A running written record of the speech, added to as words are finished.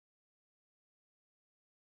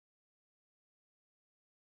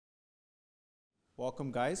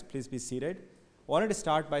Welcome, guys. Please be seated. Wanted to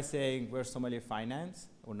start by saying we're Sommelier Finance.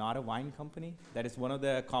 We're not a wine company. That is one of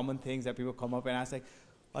the common things that people come up and ask, like,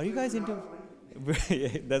 are you guys into...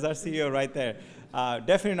 That's our CEO right there.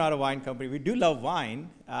 Definitely not a wine company. We do love wine,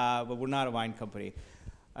 but we're not a wine company.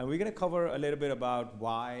 And we're going to cover a little bit about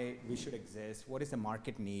why we should exist, what is the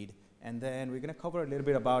market need, and then we're going to cover a little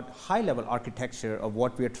bit about high-level architecture of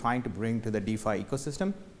what we are trying to bring to the DeFi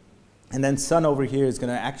ecosystem. And then Sun over here is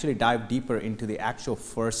going to actually dive deeper into the actual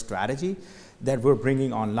first strategy that we're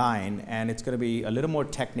bringing online, and it's going to be a little more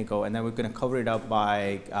technical, and then we're going to cover it up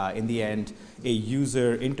by, in the end, a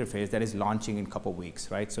user interface that is launching in a couple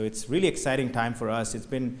weeks, right? So it's really exciting time for us. It's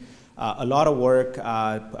been a lot of work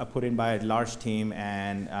put in by a large team,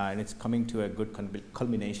 and it's coming to a good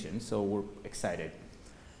culmination, so we're excited.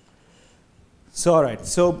 So, all right,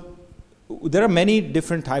 so there are many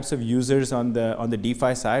different types of users on the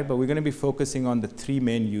DeFi side, but we're going to be focusing on the three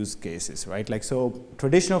main use cases, right? Like, so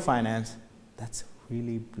traditional finance, that's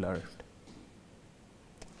really blurred.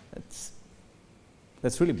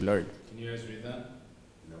 That's really blurred. Can you guys read that?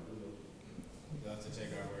 No. You'll have to take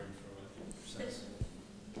our word for what it says.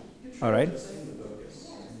 All right.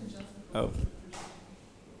 Oh.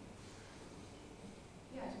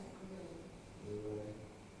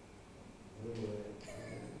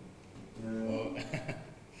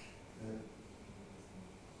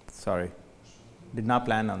 Sorry, did not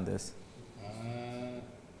plan on this.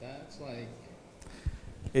 That's like...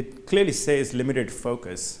 It clearly says limited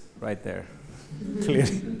focus right there.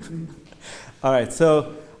 Clearly. All right,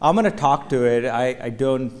 so I'm going to talk to it. I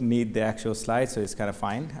don't need the actual slide, so it's kind of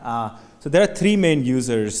fine. So there are three main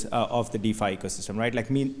users of the DeFi ecosystem, right?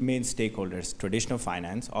 Like main stakeholders, traditional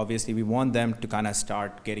finance. Obviously, we want them to kind of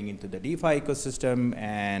start getting into the DeFi ecosystem,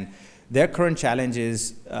 and their current challenge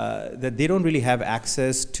is that they don't really have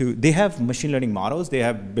access to, they have machine learning models they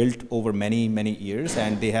have built over many, many years,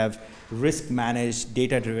 and they have risk-managed,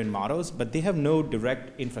 data-driven models, but they have no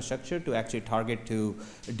direct infrastructure to actually target to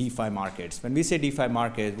DeFi markets. When we say DeFi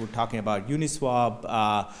markets, we're talking about Uniswap,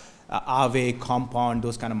 Aave, Compound,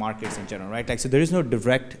 those kind of markets in general, right? Like, so there is no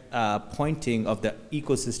direct pointing of the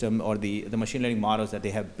ecosystem or the machine learning models that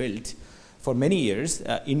they have built for many years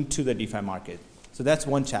into the DeFi market. So that's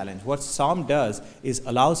one challenge. What SOM does is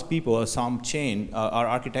allows people, a SOM chain, our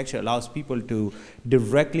architecture allows people to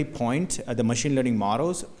directly point the machine learning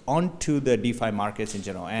models onto the DeFi markets in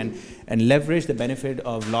general, and leverage the benefit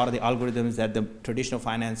of a lot of the algorithms that the traditional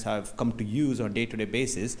finance have come to use on a day-to-day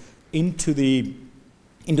basis into the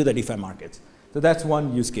DeFi markets. So that's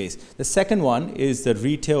one use case. The second one is the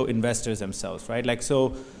retail investors themselves, right? Like,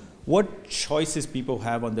 so what choices people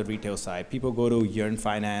have on the retail side? People go to Yearn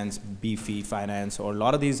Finance, Beefy Finance, or a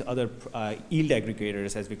lot of these other yield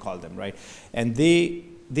aggregators, as we call them, right? And they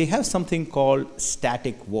have something called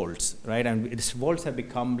static vaults, right? And vaults have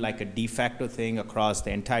become like a de facto thing across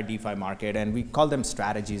the entire DeFi market, and we call them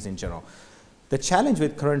strategies in general. The challenge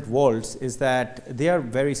with current vaults is that they are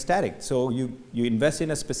very static. So you invest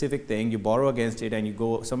in a specific thing, you borrow against it, and you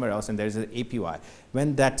go somewhere else, and there's an APY.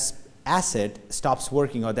 When that asset stops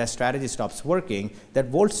working, or that strategy stops working, that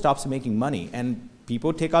vault stops making money, and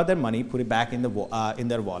people take out their money, put it back in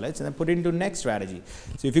their wallets, and then put it into next strategy.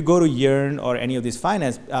 So if you go to Yearn or any of these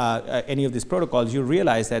finance, any of these protocols, you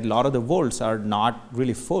realize that a lot of the vaults are not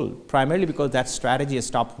really full, primarily because that strategy has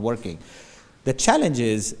stopped working. The challenge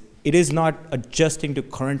is, it is not adjusting to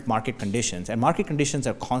current market conditions, and market conditions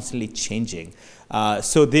are constantly changing.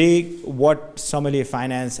 So what Sommelier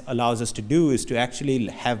Finance allows us to do is to actually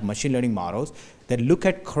have machine learning models that look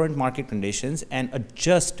at current market conditions and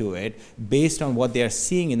adjust to it based on what they are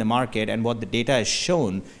seeing in the market and what the data has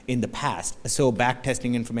shown in the past. So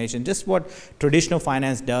backtesting information, just what traditional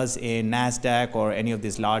finance does in NASDAQ or any of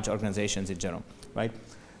these large organizations in general, right?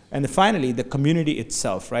 And then finally, the community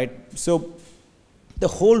itself, right? So the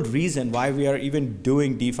whole reason why we are even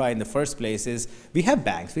doing DeFi in the first place is we have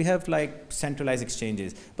banks, we have like centralized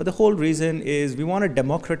exchanges, but the whole reason is we want to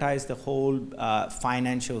democratize the whole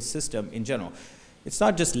financial system in general. It's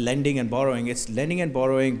not just lending and borrowing, it's lending and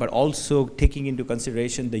borrowing, but also taking into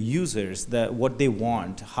consideration the users, what they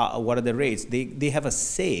want, what are the rates. They have a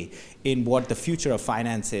say in what the future of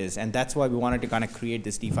finance is, and that's why we wanted to kind of create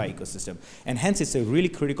this DeFi ecosystem. And hence, it's a really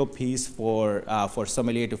critical piece for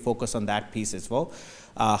Sommelier to focus on that piece as well.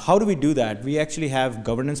 How do we do that? We actually have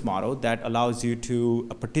governance model that allows you to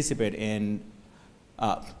participate in,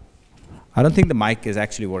 I don't think the mic is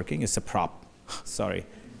actually working, it's a prop, sorry.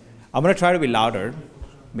 I'm going to try to be louder.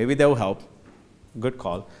 Maybe that will help. Good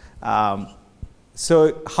call.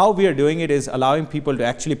 So how we are doing it is allowing people to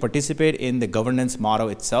actually participate in the governance model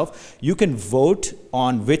itself. You can vote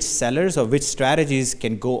on which sellers or which strategies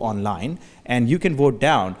can go online, and you can vote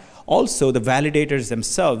down. Also, the validators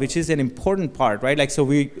themselves, which is an important part, right? Like, so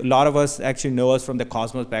a lot of us actually know us from the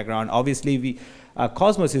Cosmos background. Obviously,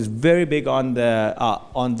 Cosmos is very big on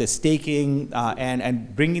the staking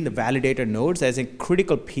and bringing the validator nodes as a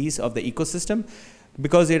critical piece of the ecosystem,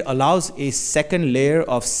 because it allows a second layer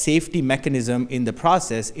of safety mechanism in the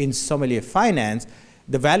process. In Sommelier Finance,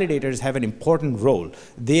 the validators have an important role.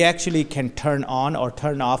 They actually can turn on or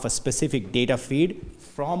turn off a specific data feed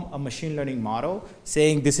from a machine learning model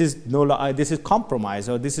saying this is compromised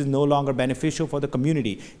or this is no longer beneficial for the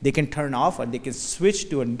community. They can turn off and they can switch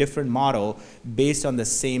to a different model based on the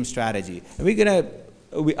same strategy. And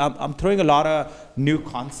I'm throwing a lot of new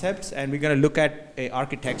concepts, and we're going to look at a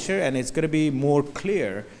architecture, and it's going to be more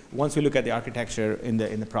clear once we look at the architecture in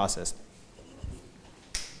the process.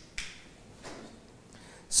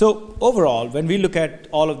 So overall, when we look at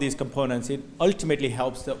all of these components, it ultimately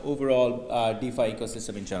helps the overall DeFi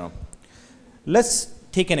ecosystem in general. Let's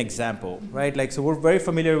take an example, right? Like, so we're very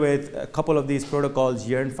familiar with a couple of these protocols,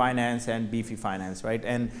 Yearn Finance and Beefy Finance, right?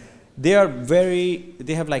 And they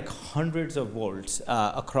have like hundreds of vaults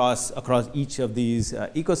across each of these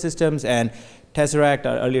ecosystems. And Tesseract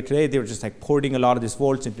earlier today, they were just like porting a lot of these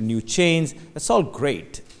vaults into new chains. That's all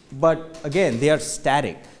great. But again, they are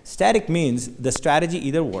static. Static means the strategy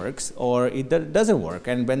either works or it doesn't work.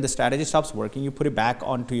 And when the strategy stops working, you put it back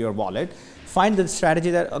onto your wallet, find the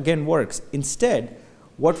strategy that again works. Instead,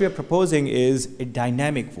 what we are proposing is a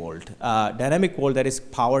dynamic vault that is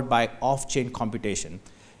powered by off-chain computation.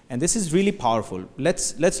 And this is really powerful.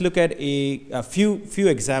 Let's look at a few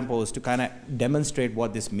examples to kind of demonstrate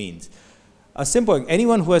what this means.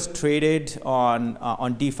 Anyone who has traded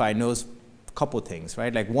on DeFi knows a couple things,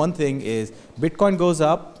 right? Like, one thing is Bitcoin goes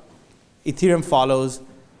up, Ethereum follows,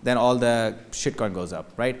 then all the shitcoin goes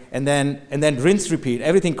up, right? And then rinse, repeat,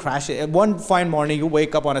 everything crashes. One fine morning, you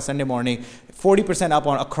wake up on a Sunday morning, 40% up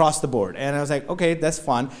across the board. And I was like, okay, that's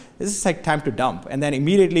fun. This is like time to dump. And then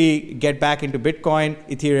immediately get back into Bitcoin,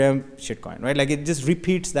 Ethereum, shitcoin, right? Like, it just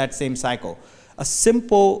repeats that same cycle. A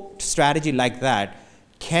simple strategy like that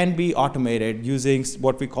can be automated using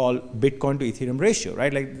what we call Bitcoin to Ethereum ratio,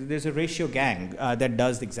 right? Like, there's a ratio gang that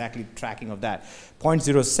does exactly tracking of that.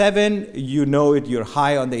 0.07, you know you're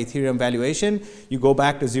high on the Ethereum valuation, you go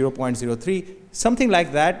back to 0.03, something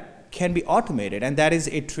like that can be automated, and that is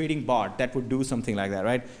a trading bot that would do something like that,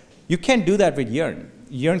 right? You can't do that with Yearn.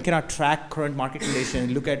 Yearn cannot track current market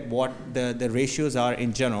conditions, look at what the ratios are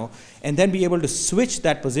in general, and then be able to switch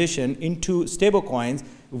that position into stablecoins,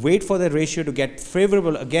 wait for the ratio to get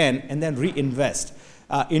favorable again, and then reinvest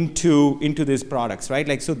into these products, right?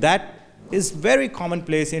 Like, so that is very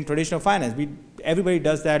commonplace in traditional finance. Everybody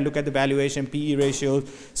does that, look at the valuation, PE ratios,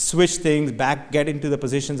 switch things back, get into the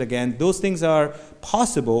positions again. Those things are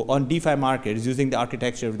possible on DeFi markets using the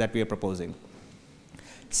architecture that we are proposing.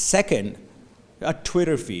 Second, a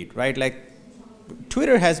Twitter feed, right? Like,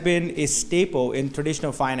 Twitter has been a staple in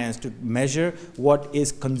traditional finance to measure what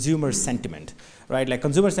is consumer sentiment, right? Like,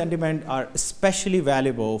 consumer sentiment are especially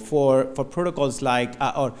valuable for protocols like,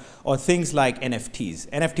 or things like NFTs.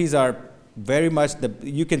 NFTs are very much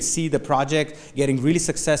you can see the project getting really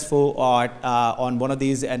successful on one of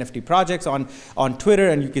these NFT projects on Twitter,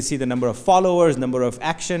 and you can see the number of followers, number of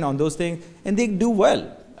action on those things, and they do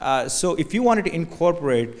well. So if you wanted to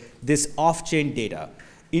incorporate this off-chain data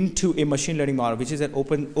into a machine learning model, which is an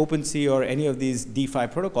OpenSea or any of these DeFi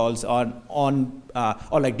protocols or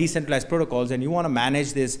like decentralized protocols, and you want to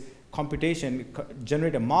manage this computation,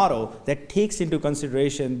 generate a model that takes into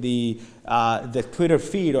consideration the Twitter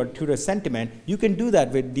feed or Twitter sentiment, you can do that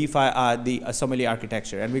with DeFi, the Sommelier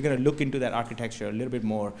architecture. And we're going to look into that architecture a little bit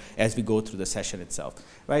more as we go through the session itself,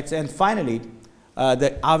 right? So, and finally,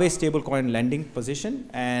 the Aave Stablecoin lending position.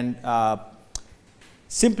 And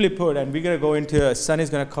simply put, and we're going to go into, Sun is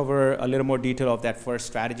going to cover a little more detail of that first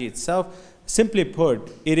strategy itself. Simply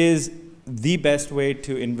put, it is the best way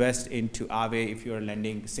to invest into Aave if you're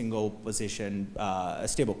lending single position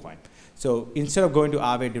stablecoin. So instead of going to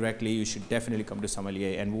Aave directly, you should definitely come to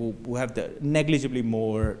Sommelier, and we'll have the negligibly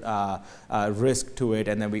more risk to it,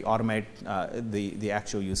 and then we automate the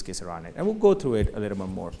actual use case around it. And we'll go through it a little bit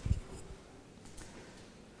more.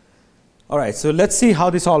 All right, so let's see how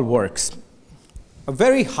this all works. A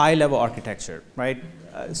very high level architecture, right?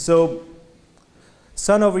 So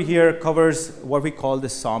Sun over here covers what we call the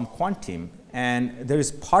Somm quant team. And there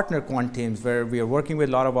is partner quant teams where we are working with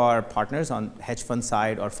a lot of our partners on hedge fund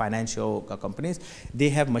side or financial companies. They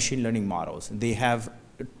have machine learning models. They have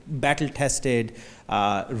battle-tested,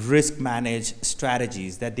 risk-managed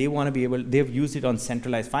strategies that they want to be able. They've used it on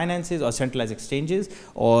centralized finances or centralized exchanges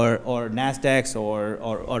or Nasdaqs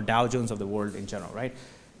or Dow Jones of the world in general, right?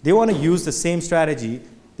 They want to use the same strategy.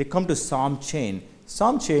 They come to Sommchain.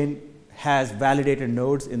 Sommchain has validated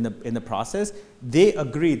nodes in the process. They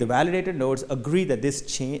agree. The validated nodes agree that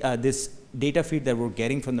this data feed that we're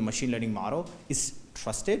getting from the machine learning model is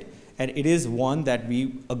trusted, and it is one that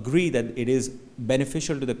we agree that it is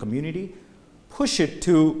beneficial to the community. Push it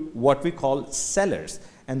to what we call sellers,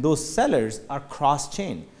 and those sellers are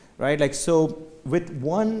cross-chain, right? Like, so with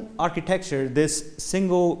one architecture, this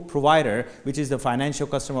single provider, which is the financial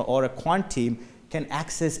customer or a quant team, can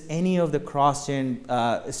access any of the cross-chain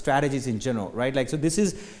strategies in general, right? Like, so this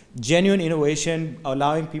is genuine innovation,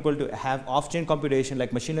 allowing people to have off-chain computation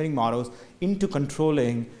like machine learning models into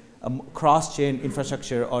controlling cross-chain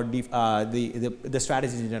infrastructure or the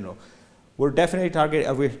strategies in general. We're definitely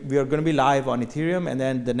we are going to be live on Ethereum, and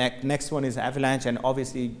then the next one is Avalanche, and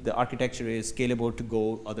obviously the architecture is scalable to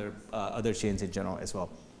go other chains in general as well.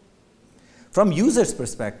 From users'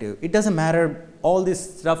 perspective, it doesn't matter. All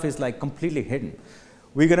this stuff is like completely hidden.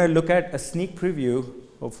 We're going to look at a sneak preview,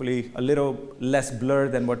 hopefully a little less blur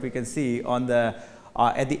than what we can see on the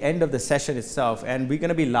at the end of the session itself, and we're going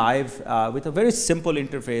to be live with a very simple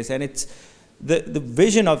interface, and it's the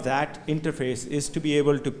vision of that interface is to be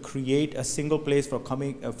able to create a single place for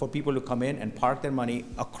people to come in and park their money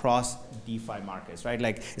across DeFi markets, right?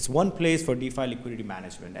 Like, it's one place for DeFi liquidity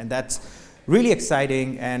management, and that's really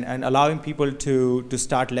exciting and allowing people to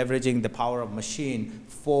start leveraging the power of machine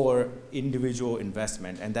for individual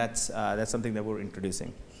investment, and that's something that we're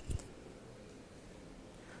introducing.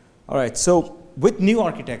 All right, so with new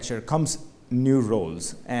architecture comes new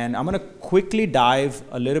roles, and I'm going to quickly dive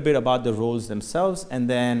a little bit about the roles themselves and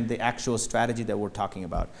then the actual strategy that we're talking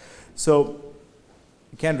about. So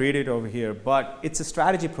you can't read it over here, but it's a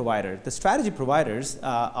strategy provider. The strategy providers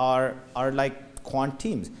are like quant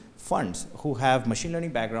teams, funds who have machine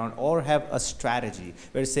learning background or have a strategy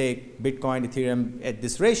where, say, Bitcoin, Ethereum at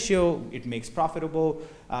this ratio, it makes profitable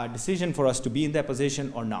decision for us to be in that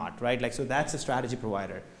position or not, right? Like, so that's a strategy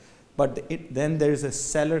provider. But then there's a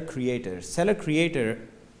seller creator. Seller creator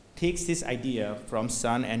takes this idea from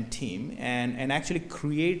Sun and team and actually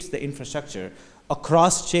creates the infrastructure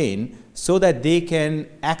across chain so that they can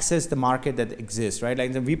access the market that exists, right?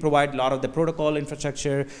 Like, we provide a lot of the protocol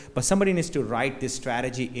infrastructure, but somebody needs to write this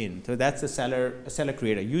strategy in. So that's the seller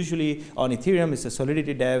creator. Usually on Ethereum, it's a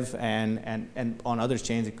Solidity dev, and on other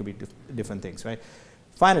chains, it could be different things, right?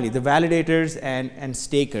 Finally, the validators and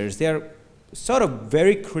stakers, they're sort of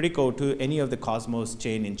very critical to any of the Cosmos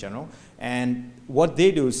chain in general. And what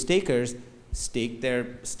they do is stakers stake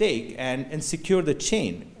their stake and secure the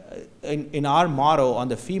chain. In our model, on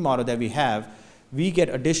the fee model that we have, we get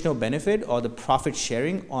additional benefit or the profit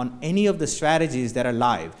sharing on any of the strategies that are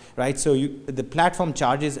live, right? So the platform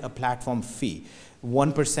charges a platform fee.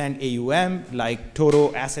 1% AUM, like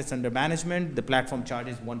total assets under management, the platform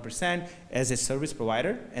charges 1% as a service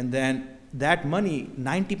provider, and then that money,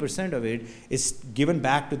 90% of it is given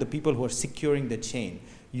back to the people who are securing the chain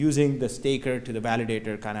using the staker to the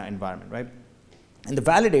validator kind of environment, right? And the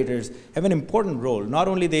validators have an important role. Not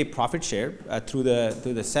only they profit share through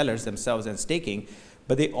the sellers themselves and staking,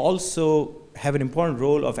 but they also have an important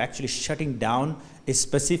role of actually shutting down a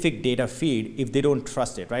specific data feed if they don't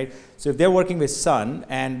trust it, right? So if they're working with Sun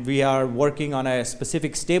and we are working on a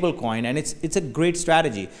specific stable coin, and it's a great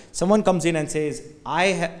strategy. Someone comes in and says,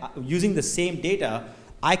 using the same data,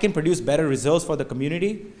 I can produce better results for the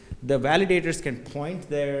community. The validators can point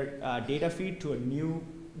their data feed to a new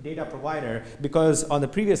data provider, because on the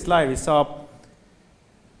previous slide we saw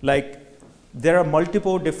like there are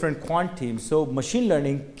multiple different quant teams, so machine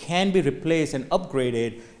learning can be replaced and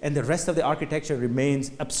upgraded, and the rest of the architecture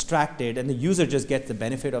remains abstracted, and the user just gets the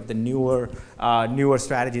benefit of the newer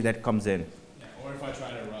strategy that comes in. Yeah, or if I try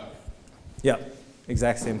to rug. Yeah,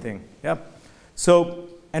 exact same thing. Yeah. So,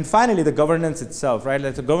 and finally, the governance itself, right?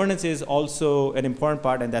 Like, the governance is also an important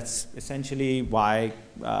part, and that's essentially why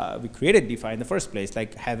we created DeFi in the first place,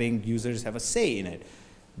 like having users have a say in it.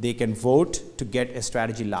 They can vote to get a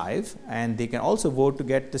strategy live, and they can also vote to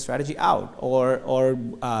get the strategy out, or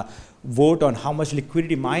vote on how much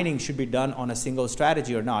liquidity mining should be done on a single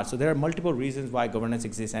strategy or not. So there are multiple reasons why governance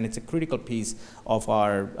exists, and it's a critical piece of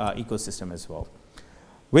our ecosystem as well.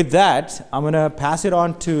 With that, I'm going to pass it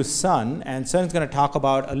on to Sun, and Sun's going to talk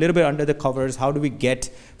about a little bit under the covers, how do we get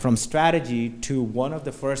from strategy to one of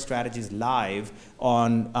the first strategies live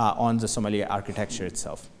on the Sommelier architecture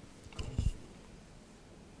itself.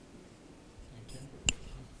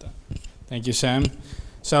 Thank you, Sam.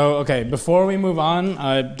 So, okay, before we move on,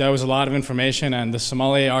 there was a lot of information, and the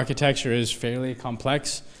Sommelier architecture is fairly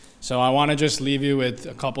complex. So I want to just leave you with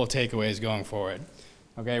a couple of takeaways going forward.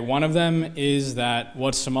 Okay, one of them is that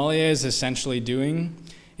what Sommelier is essentially doing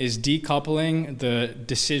is decoupling the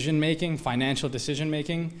decision-making, financial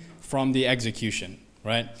decision-making, from the execution,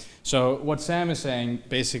 right? So what Sam is saying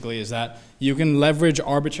basically is that you can leverage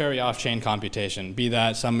arbitrary off-chain computation, be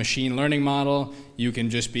that some machine learning model. You can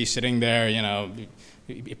just be sitting there, you know,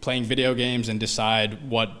 playing video games and decide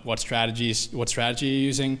what strategy you're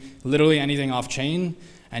using, literally anything off-chain,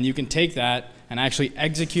 and you can take that and actually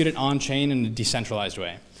execute it on-chain in a decentralized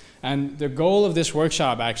way. And the goal of this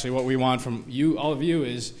workshop, actually, what we want from you, all of you,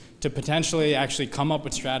 is to potentially actually come up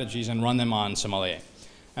with strategies and run them on Sommelier.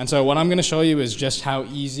 And so what I'm going to show you is just how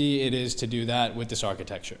easy it is to do that with this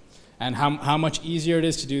architecture, and how much easier it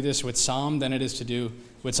is to do this with Somm than it is to do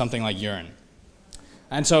with something like Yearn.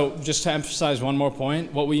 And so just to emphasize one more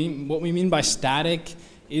point, what we mean by static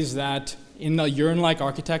is that in the Yearn-like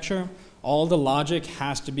architecture, all the logic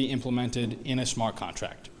has to be implemented in a smart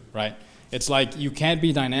contract, right? It's like you can't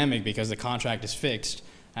be dynamic because the contract is fixed,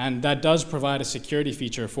 and that does provide a security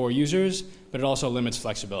feature for users, but it also limits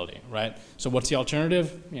flexibility, right? So what's the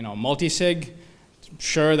alternative? You know, multi-sig.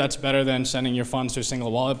 Sure, that's better than sending your funds to a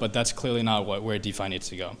single wallet, but that's clearly not where DeFi needs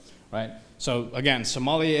to go, right? So again,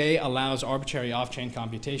 Sommelier allows arbitrary off-chain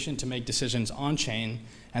computation to make decisions on-chain,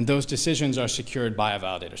 and those decisions are secured by a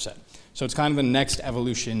validator set. So it's kind of the next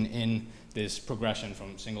evolution in this progression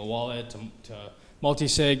from single wallet to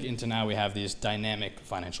multi-sig into now we have these dynamic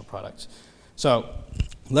financial products. So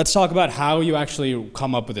let's talk about how you actually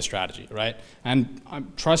come up with a strategy, right? And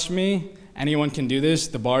trust me, anyone can do this.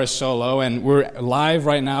 The bar is so low, and we're live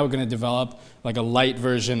right now. We're going to develop like a light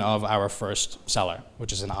version of our first cellar,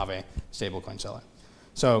 which is an Aave Stablecoin Cellar.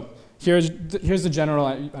 So here's the general,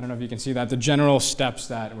 I don't know if you can see that, the general steps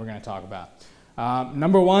that we're going to talk about.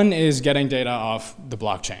 Number one is getting data off the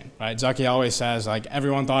blockchain, right? Zaki always says, like,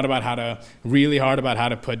 everyone thought about really hard about how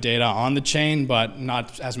to put data on the chain, but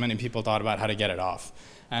not as many people thought about how to get it off.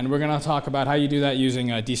 And we're going to talk about how you do that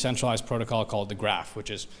using a decentralized protocol called the graph, which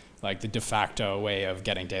is like the de facto way of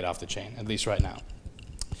getting data off the chain, at least right now.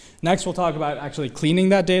 Next, we'll talk about actually cleaning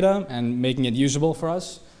that data and making it usable for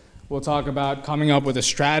us. We'll talk about coming up with a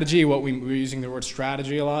strategy. We're using the word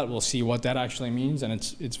strategy a lot. We'll see what that actually means, and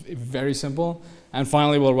it's very simple. And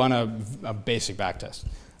finally, we'll run a basic backtest.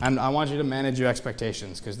 And I want you to manage your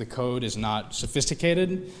expectations, because the code is not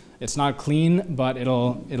sophisticated. It's not clean, but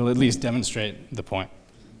it'll at least demonstrate the point.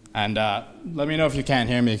 And let me know if you can't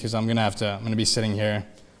hear me, because I'm gonna be sitting here,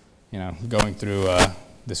 you know, going through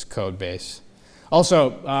this code base.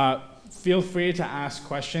 Also, feel free to ask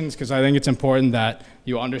questions, because I think it's important that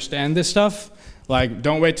you understand this stuff. Like,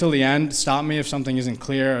 don't wait till the end. Stop me if something isn't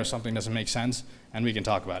clear or something doesn't make sense, and we can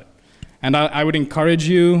talk about it. And I would encourage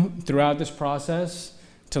you throughout this process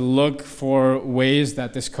to look for ways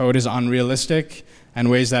that this code is unrealistic and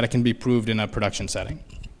ways that it can be proved in a production setting.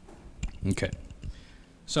 Okay.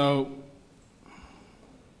 So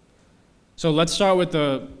let's start with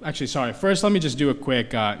first let me just do a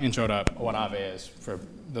quick intro to what Aave is for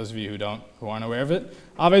those of you who aren't aware of it.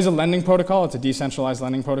 Aave is a lending protocol. It's a decentralized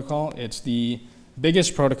lending protocol. It's the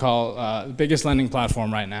biggest protocol, biggest lending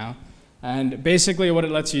platform right now. And basically what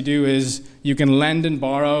it lets you do is you can lend and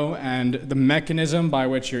borrow, and the mechanism by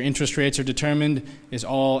which your interest rates are determined is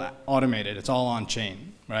all automated. It's all on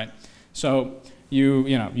chain, right? So you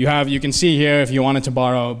can see here, if you wanted to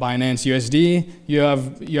borrow Binance USD, you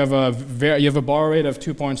have a borrow rate of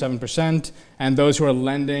 2.7%, and those who are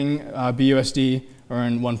lending BUSD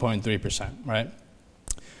earn 1.3%, right?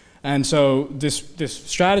 And so this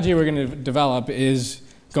strategy we're going to develop is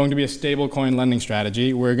going to be a stablecoin lending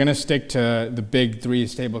strategy. We're going to stick to the big three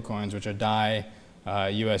stablecoins, which are DAI,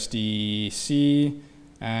 USDC,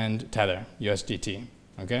 and Tether, USDT,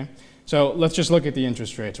 okay? So let's just look at the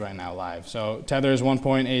interest rates right now live. So Tether is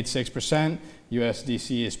 1.86%,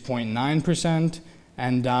 USDC is 0.9%,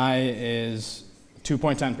 and DAI is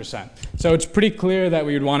 2.10%. So it's pretty clear that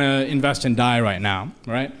we would want to invest in DAI right now,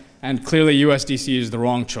 right? And clearly USDC is the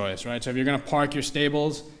wrong choice, right? So if you're going to park your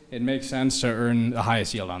stables, it makes sense to earn the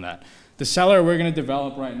highest yield on that. The cellar we're going to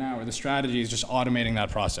develop right now, or the strategy, is just automating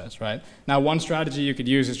that process, right? Now, one strategy you could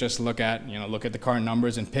use is just look at the current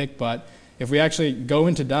numbers and pick, but if we actually go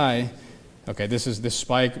into DAI, okay, this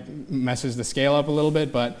spike messes the scale up a little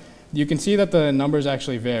bit, but you can see that the numbers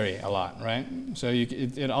actually vary a lot, right? So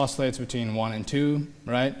it oscillates between 1 and 2,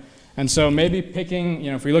 right? And so maybe picking,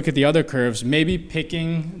 if we look at the other curves, maybe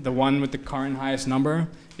picking the one with the current highest number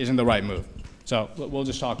isn't the right move. So we'll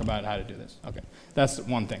just talk about how to do this. Okay, that's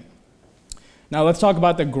one thing. Now let's talk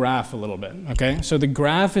about the graph a little bit, okay? So the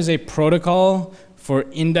graph is a protocol for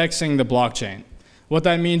indexing the blockchain. What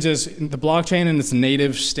that means is the blockchain in its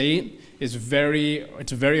native state is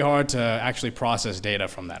it's very hard to actually process data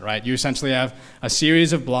from that, right? You essentially have a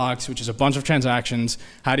series of blocks, which is a bunch of transactions.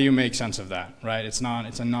 How do you make sense of that, right? It's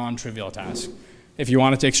a non-trivial task. If you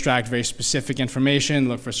wanted to extract very specific information,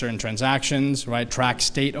 look for certain transactions, right? Track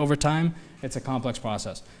state over time, it's a complex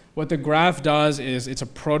process. What the graph does is it's a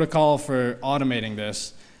protocol for automating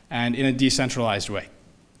this and in a decentralized way,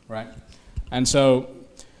 right? And so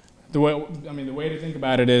the way to think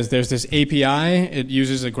about it is there's this API. It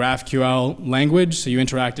uses a GraphQL language, so you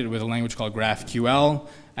interacted with a language called GraphQL,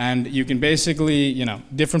 and you can basically,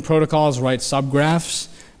 different protocols write subgraphs,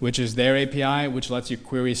 which is their API, which lets you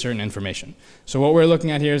query certain information. So what we're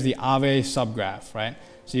looking at here is the Aave subgraph, right?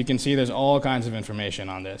 So you can see there's all kinds of information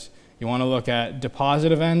on this. You want to look at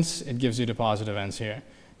deposit events, it gives you deposit events here.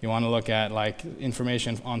 You want to look at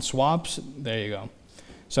information on swaps, there you go.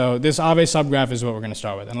 So this Aave subgraph is what we're going to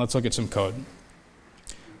start with, and let's look at some code.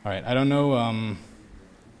 All right, I don't know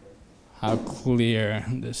how clear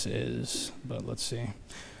this is, but let's see.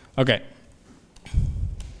 Okay.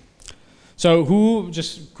 So who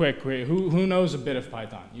knows a bit of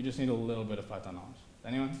Python? You just need a little bit of Python knowledge.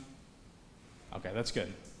 Anyone? Okay, that's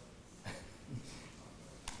good.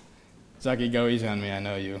 Zaki, go easy on me. I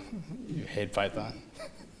know you hate Python.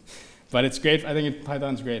 But it's great. I think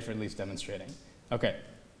Python's great for at least demonstrating. Okay.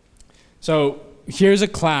 So here's a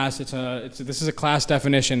class. This is a class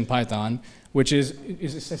definition in Python, which is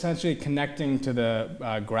essentially connecting to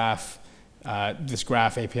the graph, this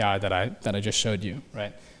graph API that I just showed you,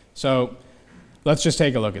 right? So let's just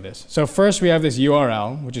take a look at this. So first we have this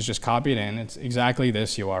URL, which is just copied in. It's exactly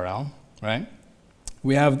this URL, right?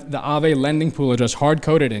 We have the Aave lending pool address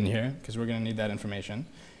hard-coded in here, because we're going to need that information.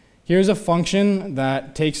 Here's a function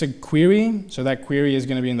that takes a query, so that query is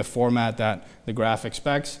going to be in the format that the graph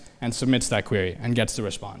expects, and submits that query and gets the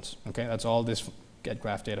response. Okay, that's all this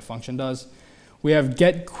getGraphData function does. We have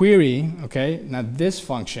getQuery. Okay, now this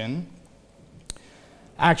function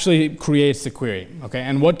actually creates the query. Okay,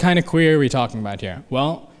 and what kind of query are we talking about here?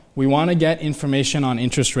 Well, we want to get information on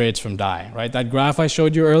interest rates from DAI, right? That graph I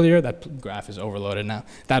showed you earlier, that graph is overloaded now.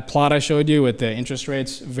 That plot I showed you with the interest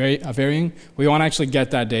rates varying, we want to actually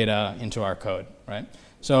get that data into our code, right?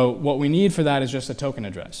 So what we need for that is just a token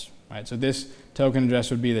address, right? So this token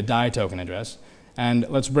address would be the DAI token address. And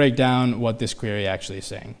let's break down what this query actually is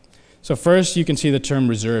saying. So first, you can see the term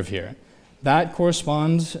reserve here. That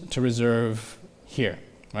corresponds to reserve here,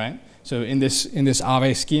 right? So in this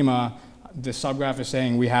Aave schema, the subgraph is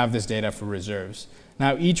saying we have this data for reserves.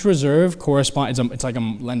 Now each reserve corresponds, it's like a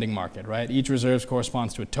lending market, right? Each reserve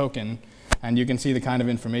corresponds to a token, and you can see the kind of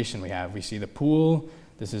information we have. We see the pool,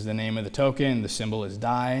 this is the name of the token, the symbol is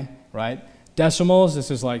DAI, right? Decimals,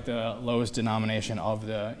 this is like the lowest denomination of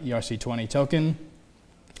the ERC20 token.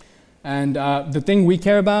 And the thing we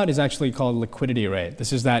care about is actually called liquidity rate.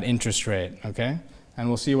 This is that interest rate, okay? And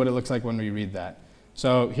we'll see what it looks like when we read that.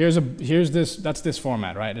 So that's this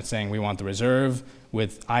format, right? It's saying we want the reserve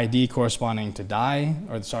with ID corresponding to DAI,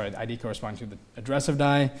 or sorry, ID corresponding to the address of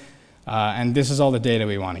DAI. And this is all the data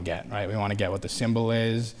we want to get, right? We want to get what the symbol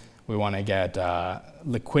is. We want to get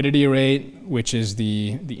liquidity rate, which is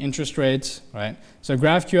the interest rates, right? So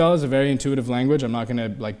GraphQL is a very intuitive language. I'm not going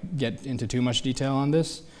to get into too much detail on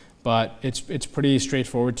this, but it's pretty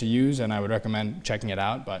straightforward to use, and I would recommend checking it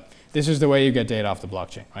out. But this is the way you get data off the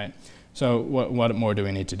blockchain, right? So what more do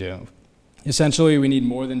we need to do? Essentially, we need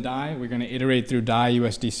more than DAI. We're going to iterate through DAI,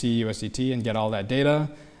 USDC, USDT, and get all that data.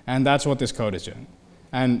 And that's what this code is doing.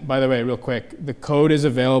 And by the way, real quick, the code is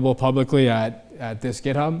available publicly at this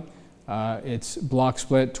GitHub. It's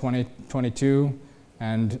blocksplit 2022.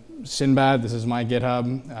 And Sinbad, this is my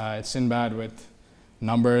GitHub. It's Sinbad with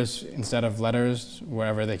numbers instead of letters,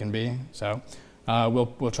 wherever they can be. So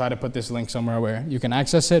we'll try to put this link somewhere where you can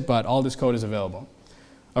access it, but all this code is available.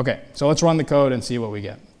 Okay, so let's run the code and see what we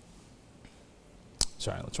get.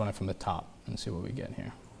 Sorry, let's run it from the top and see what we get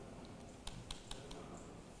here.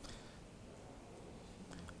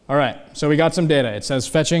 All right, so we got some data. It says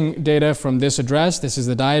fetching data from this address. This is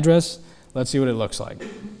the DAI address. Let's see what it looks like.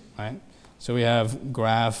 All right, so we have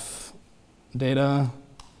graph data.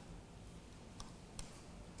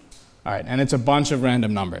 All right, and it's a bunch of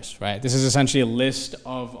random numbers, right? This is essentially a list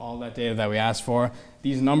of all that data that we asked for.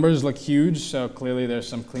 These numbers look huge, so clearly there's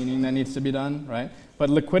some cleaning that needs to be done, right? But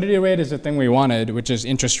liquidity rate is the thing we wanted, which is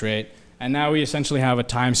interest rate. And now we essentially have a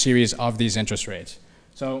time series of these interest rates.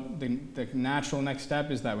 So the natural next step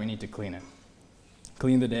is that we need to clean it.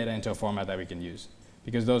 Clean the data into a format that we can use,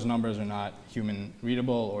 because those numbers are not human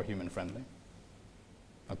readable or human friendly.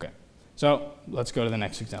 Okay. So let's go to the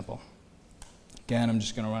next example. Again, I'm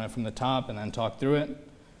just going to run it from the top and then talk through it.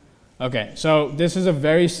 Okay, so this is a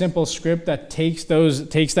very simple script that takes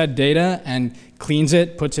that data and cleans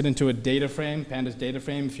it, puts it into a data frame, Pandas data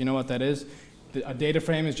frame, if you know what that is. A data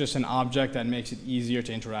frame is just an object that makes it easier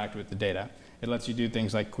to interact with the data. It lets you do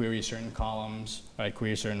things like query certain columns, right,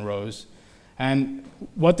 query certain rows. And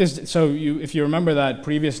what this, so if you remember, that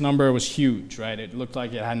previous number was huge, right? It looked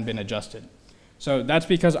like it hadn't been adjusted. So that's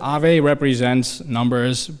because Aave represents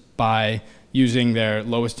numbers by using their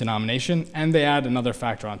lowest denomination, and they add another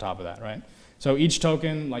factor on top of that, right? So each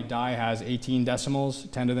token, like DAI, has 18 decimals.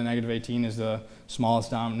 10 to the negative 18 is the smallest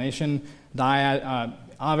denomination.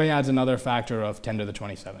 Aave adds another factor of 10 to the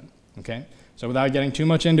 27, okay? So without getting too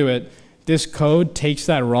much into it, this code takes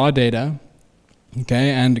that raw data, okay,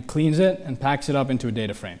 and cleans it and packs it up into a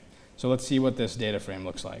data frame. So let's see what this data frame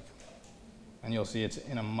looks like. And you'll see it's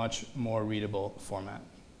in a much more readable format.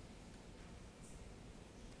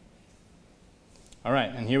 All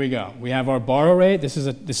right, and here we go. We have our borrow rate. This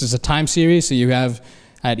is a time series, so you have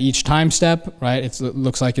at each time step, right? It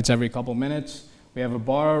looks like it's every couple minutes. We have a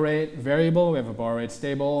borrow rate variable, we have a borrow rate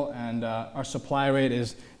stable, and our supply rate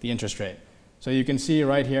is the interest rate. So you can see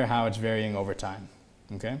right here how it's varying over time,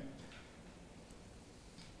 okay?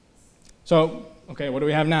 So, okay, what do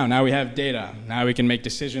we have now? Now we have data. Now we can make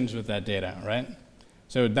decisions with that data, right?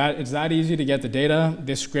 So it's that easy to get the data.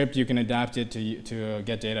 This script, you can adapt it to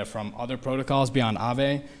get data from other protocols beyond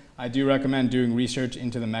Aave. I do recommend doing research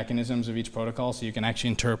into the mechanisms of each protocol so you can actually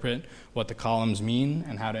interpret what the columns mean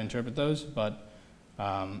and how to interpret those. But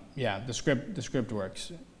yeah, the script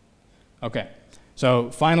works. Okay,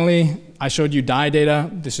 so finally, I showed you DAI data.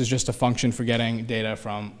 This is just a function for getting data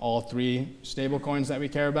from all 3 stablecoins that we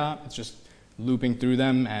care about. It's just looping through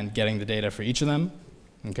them and getting the data for each of them,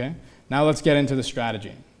 okay? Now let's get into the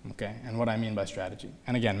strategy, okay, and what I mean by strategy.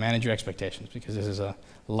 And again, manage your expectations because this is a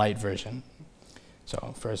light version.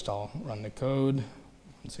 So first I'll run the code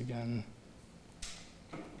once again.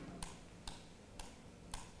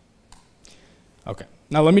 Okay,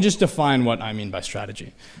 now let me just define what I mean by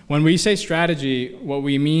strategy. When we say strategy, what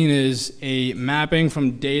we mean is a mapping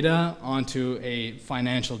from data onto a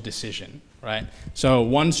financial decision, right? So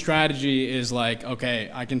one strategy is like, okay,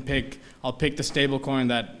 I'll pick the stablecoin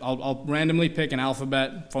that, I'll randomly pick an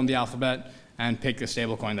alphabet from the alphabet and pick the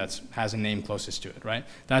stablecoin that has a name closest to it, right?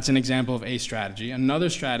 That's an example of a strategy. Another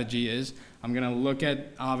strategy is I'm gonna look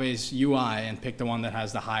at Aave's UI and pick the one that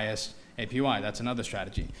has the highest APY. That's another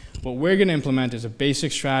strategy. What we're gonna implement is a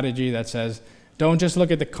basic strategy that says, don't just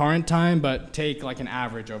look at the current time, but take like an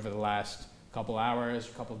average over the last couple hours,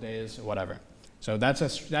 couple days, whatever. So that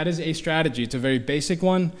is a strategy. It's a very basic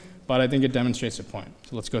one, but I think it demonstrates the point.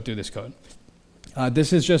 So let's go through this code.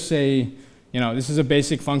 This is just this is a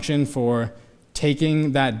basic function for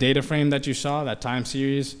taking that data frame that you saw, that time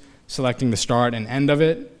series, selecting the start and end of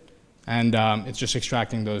it, and it's just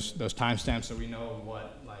extracting those timestamps so we know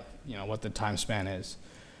what the time span is.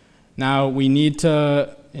 Now we need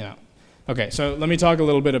to, okay, so let me talk a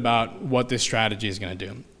little bit about what this strategy is going to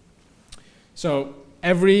do. So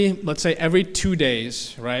let's say every 2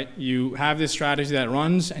 days, right, you have this strategy that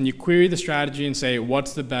runs and you query the strategy and say,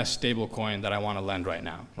 what's the best stable coin that I want to lend right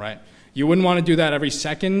now, right? You wouldn't want to do that every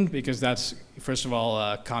second because that's, first of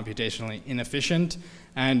all, computationally inefficient,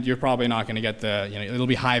 and you're probably not going to get it'll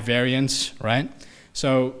be high variance, right?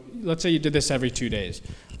 So let's say you did this every 2 days.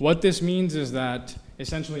 What this means is that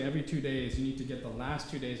essentially every 2 days you need to get the last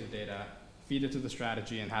 2 days of data, feed it to the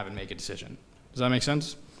strategy, and have it make a decision. Does that make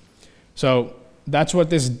sense? So that's what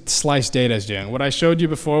this sliced data is doing. What I showed you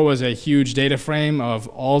before was a huge data frame of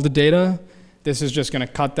all the data. This is just going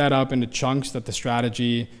to cut that up into chunks that the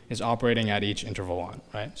strategy is operating at each interval on,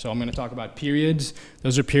 right? So I'm going to talk about periods.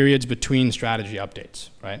 Those are periods between strategy updates,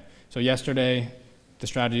 right? So yesterday, the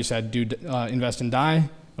strategy said invest in DAI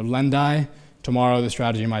or lend DAI. Tomorrow, the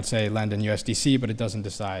strategy might say lend in USDC, but it doesn't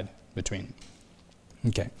decide between.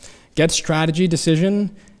 Okay. Get strategy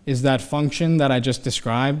decision is that function that I just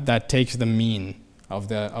described that takes the mean of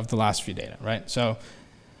the last few data, right? So,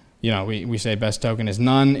 we say best token is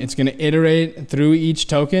none. It's going to iterate through each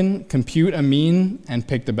token, compute a mean, and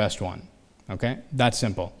pick the best one, okay? That's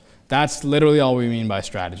simple. That's literally all we mean by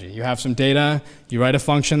strategy. You have some data, you write a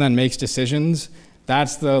function that makes decisions.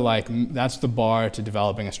 That's the bar to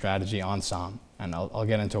developing a strategy on Som, and I'll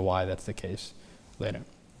get into why that's the case later.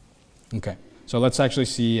 Okay, so let's actually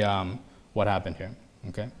see what happened here.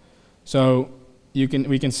 Okay, so we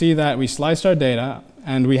can see that we sliced our data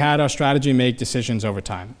and we had our strategy make decisions over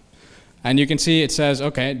time. And you can see it says,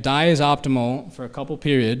 okay, DAI is optimal for a couple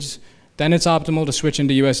periods, then it's optimal to switch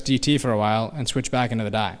into USDT for a while and switch back into the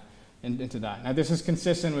DAI. into DAI. Now, this is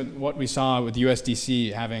consistent with what we saw with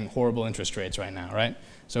USDC having horrible interest rates right now, right?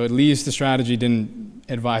 So at least the strategy didn't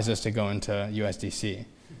advise us to go into USDC.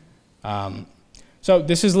 So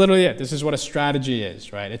this is literally it. This is what a strategy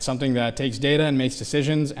is, right? It's something that takes data and makes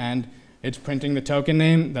decisions, and it's printing the token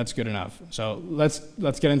name. That's good enough. So let's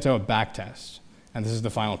get into a backtest. And this is the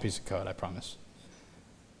final piece of code, I promise.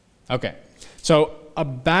 Okay, so a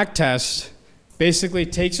backtest basically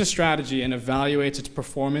takes a strategy and evaluates its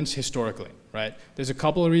performance historically, right? There's a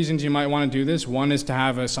couple of reasons you might want to do this. One is to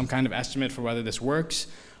have some kind of estimate for whether this works.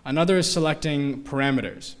 Another is selecting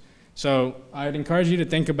parameters. So I'd encourage you to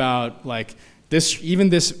think about like even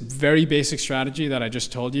this very basic strategy that I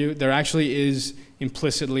just told you, there actually is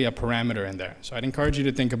implicitly a parameter in there. So I'd encourage you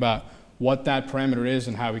to think about what that parameter is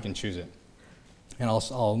and how we can choose it. And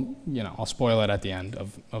I'll spoil it at the end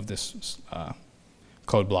of this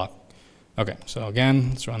code block. Okay, so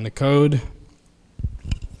again, let's run the code.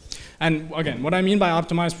 And again, what I mean by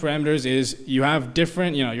optimized parameters is you have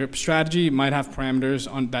different, your strategy might have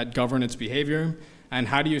parameters that govern its behavior. And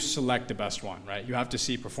how do you select the best one, right? You have to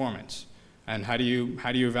see performance. And how do you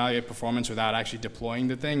evaluate performance without actually deploying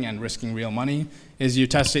the thing and risking real money? Is you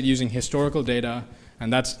test it using historical data,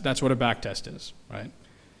 and that's what a backtest is, right?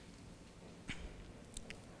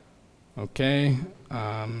 Okay,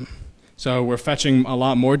 so we're fetching a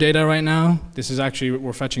lot more data right now. This is actually,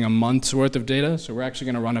 we're fetching a month's worth of data, so we're actually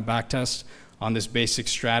gonna run a backtest on this basic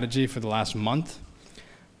strategy for the last month,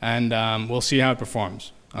 and we'll see how it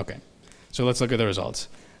performs. Okay, so let's look at the results.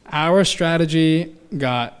 Our strategy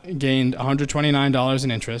gained $129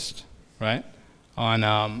 in interest, right? On,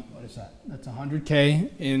 what is that? That's 100K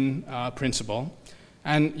in principal.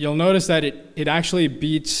 And you'll notice that it actually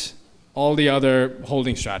beats all the other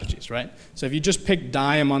holding strategies, right? So if you just picked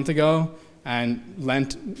DAI a month ago and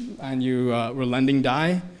you were lending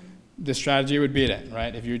DAI, the strategy would beat it,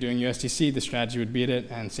 right? If you were doing USDC, the strategy would beat it,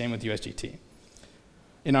 and same with USDT.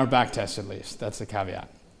 In our backtest, at least, that's the caveat.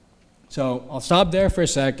 So I'll stop there for a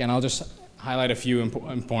sec, and I'll just highlight a few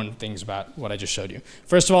important things about what I just showed you.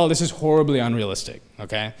 First of all, this is horribly unrealistic,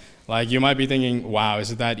 okay? Like, you might be thinking, wow,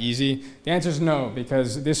 is it that easy? The answer is no,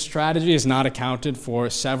 because this strategy is not accounted for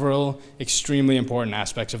several extremely important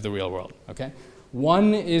aspects of the real world, okay?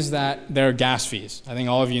 One is that there are gas fees. I think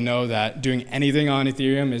all of you know that doing anything on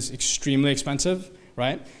Ethereum is extremely expensive,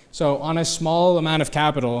 right? So on a small amount of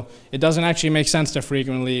capital, it doesn't actually make sense to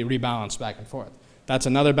frequently rebalance back and forth. That's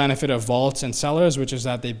another benefit of vaults and cellars, which is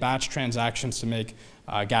that they batch transactions to make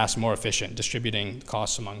gas more efficient, distributing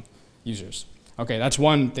costs among users. Okay, that's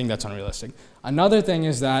one thing that's unrealistic. Another thing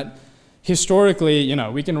is that historically,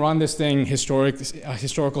 we can run this thing,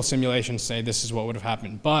 historical simulations say this is what would have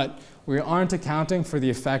happened, but we aren't accounting for the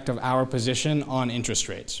effect of our position on interest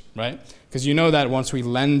rates, right? Because you know that once we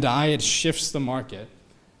lend DAI, it shifts the market,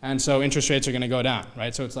 and so interest rates are going to go down,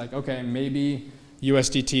 right? So it's like, okay, maybe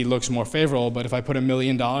USDT looks more favorable, but if I put $1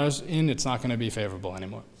 million in, it's not going to be favorable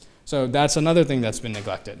anymore. So that's another thing that's been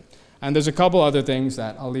neglected. And there's a couple other things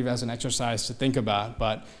that I'll leave as an exercise to think about,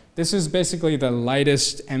 but this is basically the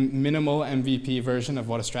lightest and minimal MVP version of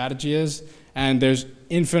what a strategy is, and there's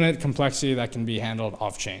infinite complexity that can be handled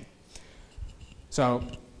off-chain. So,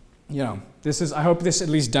 I hope this at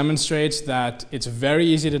least demonstrates that it's very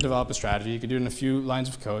easy to develop a strategy. You can do it in a few lines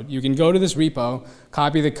of code. You can go to this repo,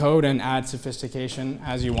 copy the code, and add sophistication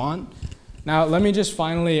as you want. Now, let me just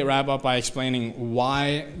finally wrap up by explaining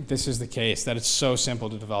why this is the case, that it's so simple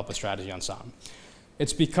to develop a strategy on Somm.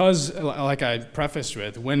 It's because, like I prefaced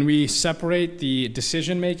with, when we separate the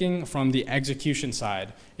decision-making from the execution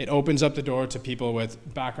side, it opens up the door to people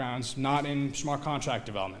with backgrounds not in smart contract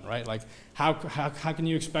development, right? Like, how can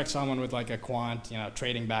you expect someone with like a quant,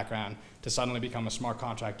 trading background to suddenly become a smart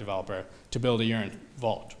contract developer to build a Yearn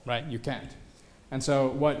vault, right? You can't. And so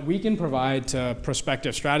what we can provide to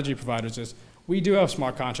prospective strategy providers is we do have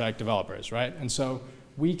smart contract developers, right? And so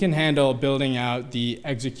we can handle building out the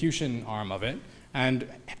execution arm of it and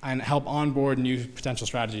help onboard new potential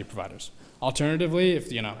strategy providers. Alternatively,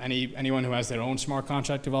 if anyone who has their own smart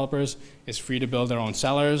contract developers is free to build their own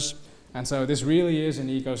sellers. And so this really is an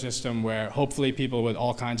ecosystem where hopefully people with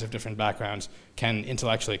all kinds of different backgrounds can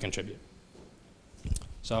intellectually contribute.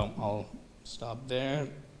 So I'll stop there.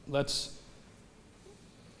 Let's,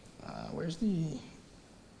 where's the,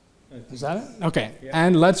 is that it? Okay, yeah.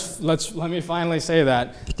 And let me finally say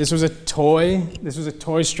that this was a toy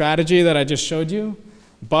strategy that I just showed you,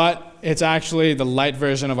 but it's actually the light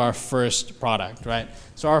version of our first product, right?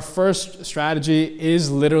 So our first strategy is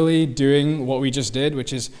literally doing what we just did,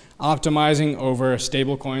 which is optimizing over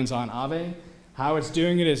stablecoins on Aave. How it's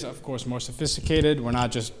doing it is, of course, more sophisticated. We're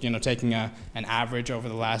not just taking an average over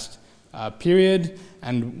the last period,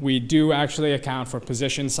 and we do actually account for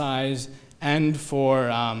position size and for,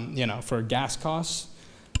 for gas costs.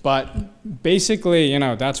 But basically,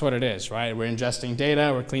 that's what it is, right? We're ingesting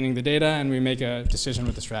data, we're cleaning the data, and we make a decision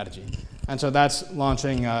with the strategy. And so that's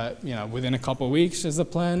launching, within a couple of weeks is the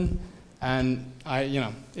plan, and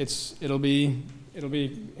it'll be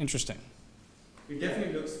interesting. It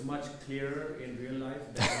definitely looks much clearer in real life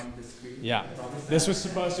than on the screen. Yeah, this was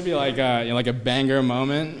supposed to be like a banger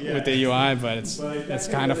moment with the UI, but it's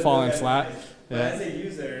kind of falling flat. But as a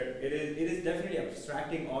user, it is definitely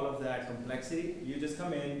abstracting all of that complexity. You just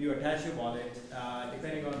come in, you attach your wallet,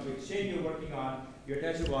 depending on which chain you're working on, you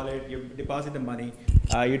attach your wallet, you deposit the money.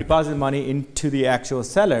 You deposit the money into the actual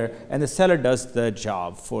seller, and the seller does the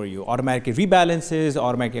job for you. Automatically rebalances,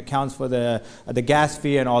 automatically accounts for the gas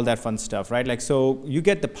fee and all that fun stuff, right? Like, so you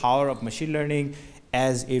get the power of machine learning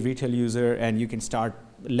as a retail user, and you can start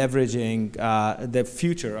leveraging the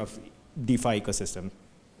future of DeFi ecosystem.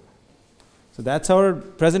 So that's our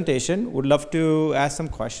presentation. Would love to ask some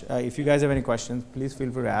questions. If you guys have any questions, please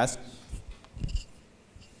feel free to ask.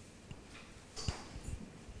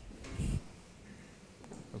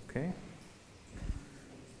 Okay.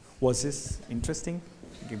 Was this interesting?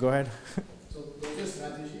 You go ahead. So those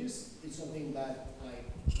strategies is something that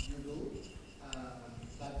you do,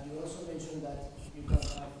 but you also mentioned that you can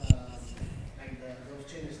have the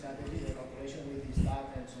blockchain strategy, the calculation with this data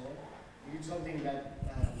and so on. Is it something that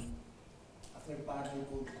a third party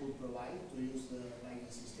could provide to use the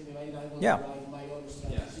system? If I want to provide my own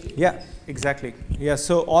strategy. Yeah, exactly. Yeah,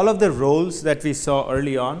 so all of the roles that we saw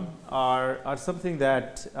early on are something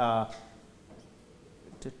that,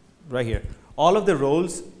 right here, all of the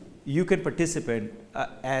roles you can participate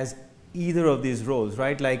as either of these roles,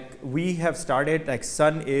 right? Like we have started, like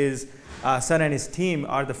Sun and his team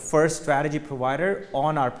are the first strategy provider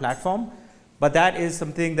on our platform. But that is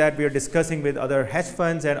something that we are discussing with other hedge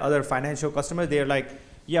funds and other financial customers. They're like,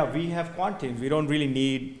 yeah, we have quant teams. We don't really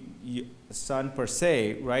need Sun per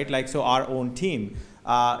se, right? Like, so our own team.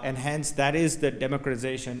 And hence, that is the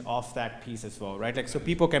democratization of that piece as well, right? Like, so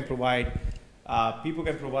people can provide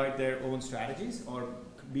their own strategies or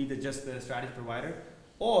be just the strategy provider.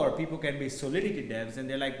 Or people can be Solidity devs, and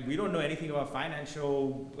they're like, we don't know anything about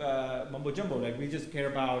financial mumbo jumbo. Like, we just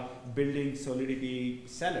care about building Solidity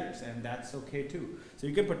sellers, and that's okay too. So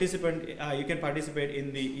you can participate.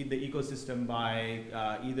 In the ecosystem by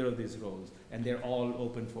either of these roles, and they're all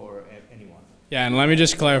open for anyone. Yeah, and let me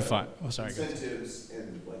just clarify. Oh, sorry. Incentives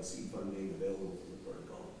and seed funding available for the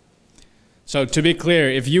protocol. So to be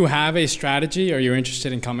clear, if you have a strategy or you're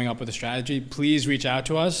interested in coming up with a strategy, please reach out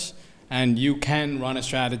to us. And you can run a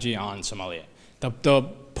strategy on Sommelier. The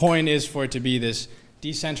point is for it to be this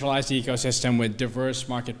decentralized ecosystem with diverse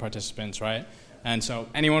market participants, right? And so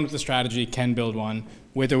anyone with a strategy can build one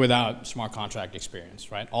with or without smart contract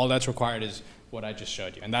experience, right? All that's required is what I just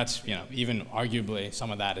showed you. And that's, even arguably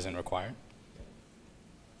some of that isn't required.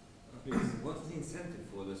 What's the incentive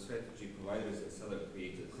for the strategy providers and seller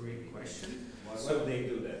creators? Great question. Why would they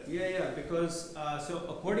do that? Yeah, because so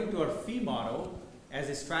according to our fee model, as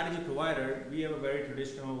a strategy provider, we have a very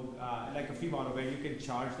traditional, like a fee model where you can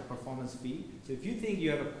charge the performance fee. So if you think you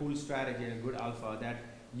have a cool strategy and a good alpha that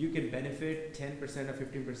you can benefit 10% or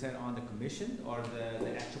 15% on the commission or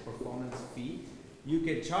the actual performance fee, you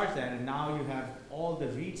can charge that, and now you have all the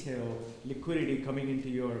retail liquidity coming into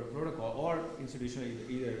your protocol or institutional,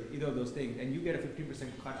 either of those things, and you get a 15%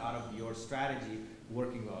 cut out of your strategy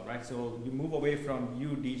working well, right? So you move away from you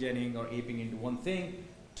degening or aping into one thing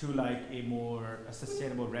to like a more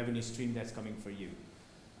sustainable revenue stream that's coming for you.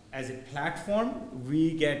 As a platform,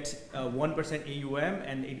 we get 1% AUM,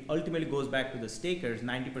 and it ultimately goes back to the stakers.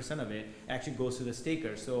 90% of it actually goes to the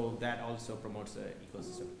stakers, so that also promotes the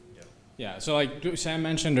ecosystem. Yeah, so like Sam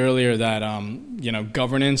mentioned earlier that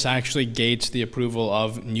governance actually gates the approval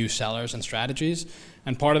of new sellers and strategies,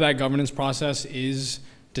 and part of that governance process is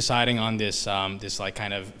deciding on this like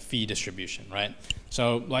kind of fee distribution, right?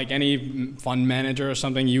 So like any fund manager or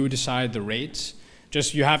something, you decide the rates.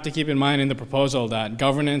 Just you have to keep in mind in the proposal that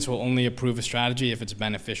governance will only approve a strategy if it's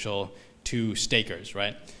beneficial to stakers,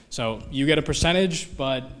 right? So you get a percentage,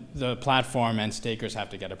 but the platform and stakers have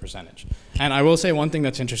to get a percentage. And I will say one thing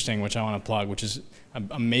that's interesting, which I want to plug, which is an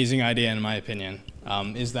amazing idea in my opinion,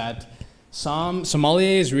 is that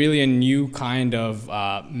Sommelier is really a new kind of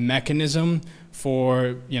mechanism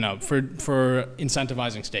for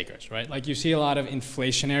incentivizing stakers, right? Like you see a lot of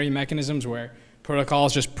inflationary mechanisms where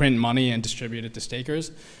protocols just print money and distribute it to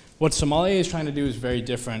stakers. What Sommelier is trying to do is very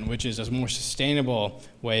different, which is a more sustainable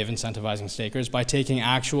way of incentivizing stakers by taking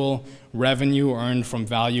actual revenue earned from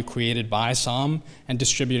value created by SOM and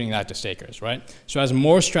distributing that to stakers, right? So as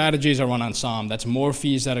more strategies are run on SOM, that's more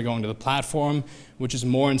fees that are going to the platform, which is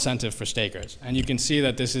more incentive for stakers. And you can see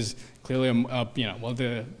that this is clearly,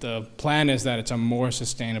 the plan is that it's a more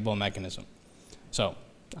sustainable mechanism. So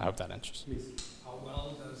I hope that answers. Please. How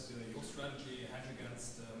well does your strategy hedge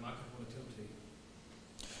against market volatility?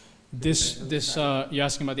 You're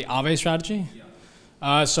asking about the Aave strategy?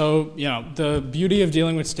 Yeah. So, the beauty of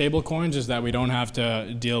dealing with stable coins is that we don't have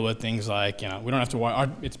to deal with things like, we don't have to worry,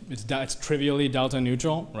 it's trivially delta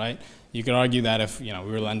neutral, right? You could argue that if, we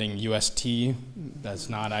were lending UST, that's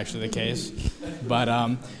not actually the case.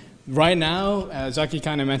 But right now, Zaki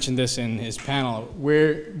kind of mentioned this in his panel,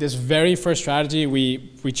 this very first strategy,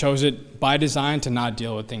 we chose it by design to not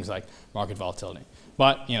deal with things like market volatility.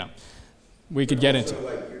 But, we could get into.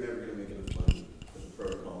 Like, you're never going to make enough money with the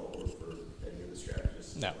protocol or for any of the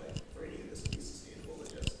strategists. No. For any of this to be sustainable,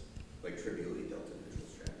 but just like trivially delta neutral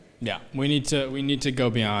strategy. Yeah, we need to go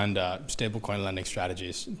beyond stablecoin lending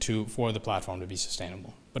strategies for the platform to be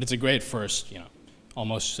sustainable. But it's a great first,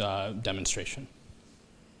 almost demonstration.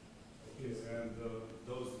 Yes, and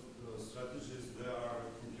those strategies, they are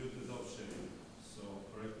computed off-chain. So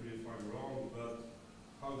correct me if I'm wrong, but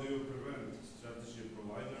how do you prevent strategy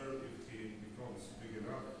provider if he becomes big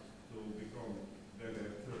enough to become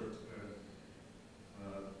bigger third?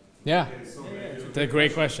 Yeah, it's a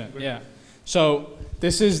great question. Yeah, so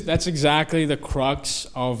that's exactly the crux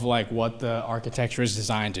of like what the architecture is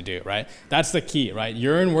designed to do, right? That's the key, right?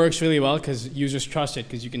 Yearn works really well because users trust it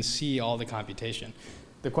because you can see all the computation.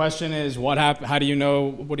 The question is, how do you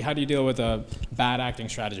deal with a bad acting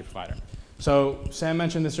strategy provider? So Sam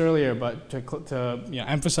mentioned this earlier, but to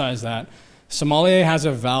emphasize that, Sommelier has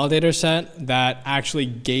a validator set that actually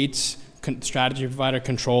gates strategy provider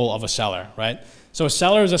control of a seller, right? So a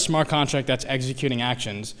seller is a smart contract that's executing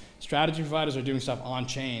actions. Strategy providers are doing stuff on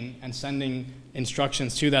chain and sending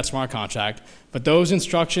instructions to that smart contract, but those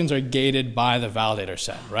instructions are gated by the validator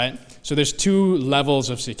set, right? So there's two levels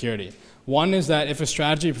of security. One is that if a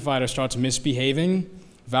strategy provider starts misbehaving,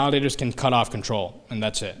 validators can cut off control, and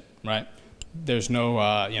that's it, right? There's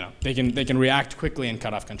no, they can react quickly and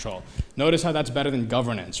cut off control. Notice how that's better than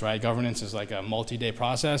governance, right? Governance is like a multi-day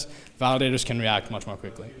process. Validators can react much more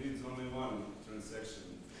quickly. He needs only one transaction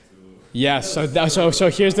to... Yes, so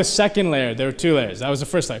here's the second layer. There are two layers. That was the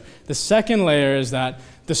first layer. The second layer is that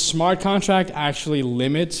the smart contract actually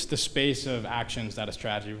limits the space of actions that a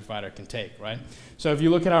strategy provider can take, right? So if you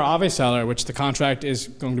look at our Aave Cellar, which the contract is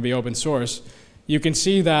going to be open source, you can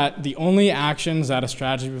see that the only actions that a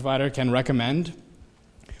strategy provider can recommend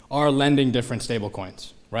are lending different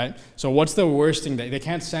stablecoins, right? So what's the worst thing? They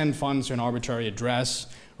can't send funds to an arbitrary address,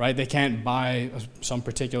 right? They can't buy some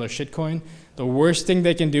particular shitcoin. The worst thing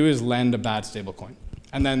they can do is lend a bad stablecoin.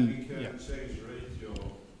 And then, he can change ratio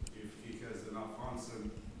if he has enough funds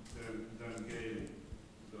and then gain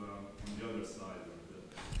on the other side of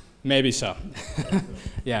the... Maybe so.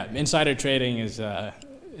 Yeah, insider trading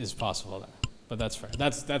is possible there. But that's fair.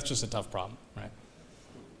 That's just a tough problem, right?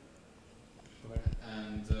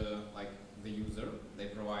 And like the user, they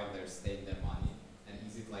provide stake their money, and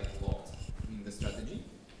is it like locked in the strategy?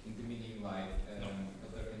 In the meaning like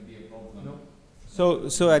there can be a problem? No.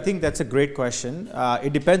 So I think that's a great question.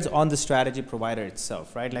 It depends on the strategy provider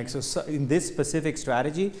itself, right? Like so in this specific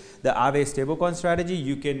strategy, the Aave Stablecoin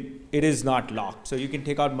strategy, it is not locked. So you can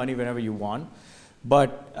take out money whenever you want.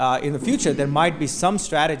 But in the future, there might be some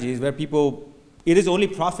strategies where it is only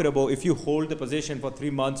profitable if you hold the position for 3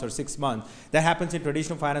 months or 6 months. That happens in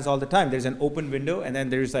traditional finance all the time. There's an open window, and then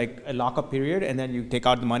there's like a lockup period, and then you take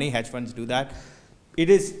out the money. Hedge funds do that. It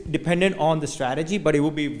is dependent on the strategy, but it will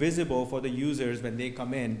be visible for the users when they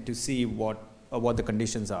come in to see what the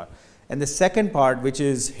conditions are. And the second part, which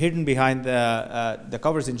is hidden behind the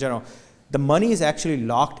covers in general, the money is actually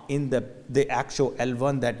locked in the actual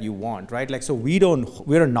L1 that you want, right? Like, so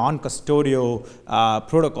we're a non-custodial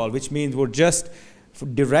protocol, which means we're just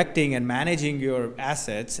directing and managing your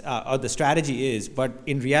assets, or the strategy is, but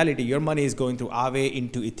in reality, your money is going through Aave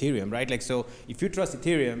into Ethereum, right? Like, so if you trust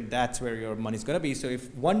Ethereum, that's where your money is gonna be. So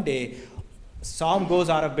if one day SOM goes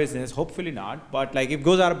out of business, hopefully not, but like if it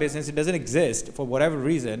goes out of business, it doesn't exist for whatever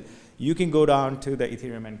reason, you can go down to the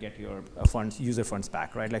Ethereum and get your user funds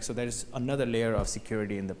back, right? Like, so there's another layer of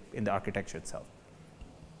security in the architecture itself.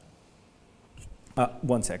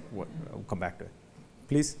 One sec, I'll come back to it.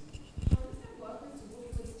 Please. How does that work with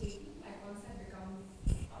super staking? Like once that becomes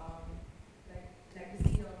like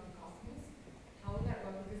legacy or Cosmos, how will that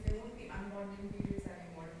work? Because there won't be unbonding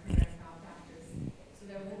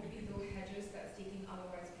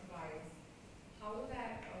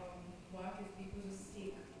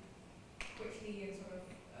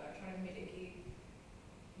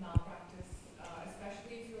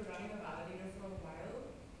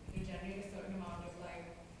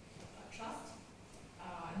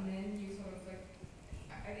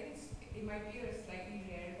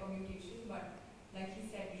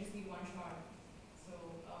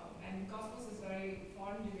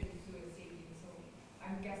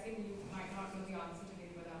guessing you might not know the answer today,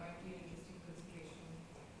 but that might be an interesting consideration.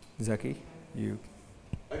 Zaki, you.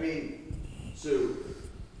 I mean, so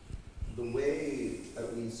the way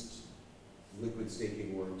at least liquid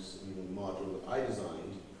staking works in the module that I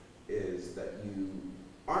designed is that you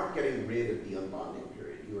aren't getting rid of the unbonding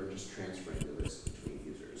period. You are just transferring the risk between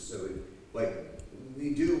users. So, like,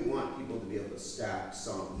 we do want people to be able to stack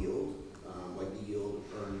some yield, like the yield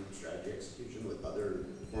earned from strategy execution with other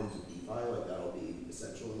forms of DeFi. Like, that'll be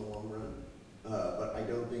essential in the long run. But I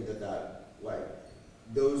don't think that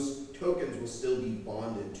those tokens will still be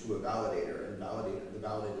bonded to a validator, and the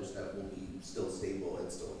validators that will be still stable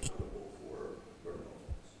and still accountable for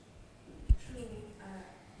results. True.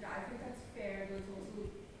 Yeah, I think that's fair. There's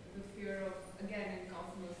also the fear of, again, in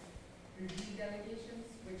Cosmos, redelegations,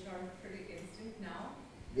 which are pretty instant now.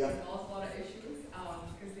 Yeah. It cause a lot of issues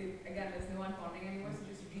because, again, there's no unbonding anymore, so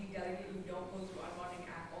just redelegate, you don't go through unbonding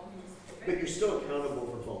at all, you just skip it. But you're still accountable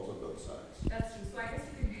for faults on both sides. That's true. So I guess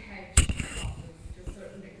you can hedge losses to a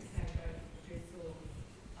certain extent, but so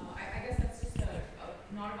I guess that's just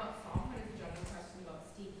not about Som, but it's a general question about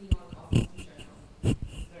staking or Cosmos in general.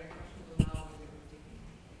 It's very questionable now with staking.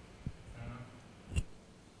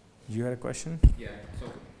 You had a question? Yeah, so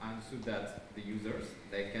I understood that the users,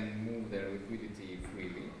 they can move their liquidity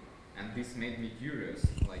freely, and this made me curious,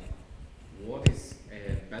 like, what is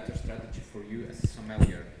a better strategy for you as a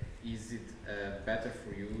sommelier? Is it better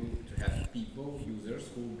for you to have people, users,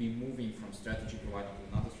 who will be moving from strategy provider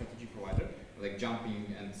to another strategy provider, like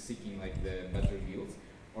jumping and seeking like the better yields?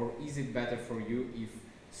 Or is it better for you if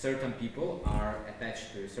certain people are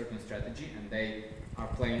attached to a certain strategy and they are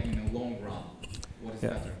playing in a long run? What is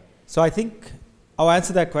better? So I think I'll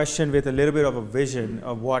answer that question with a little bit of a vision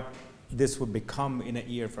of what this would become in a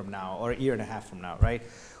year from now or a year and a half from now, right?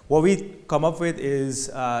 What we come up with is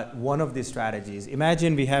one of these strategies.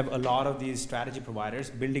 Imagine we have a lot of these strategy providers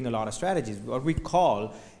building a lot of strategies. What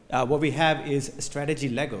we have is strategy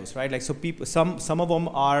Legos, right? Like, so people, some of them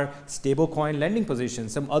are stablecoin lending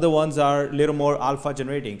positions. Some other ones are a little more alpha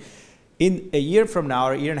generating. In a year from now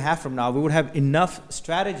or a year and a half from now, we would have enough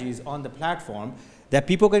strategies on the platform that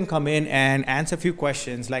people can come in and answer a few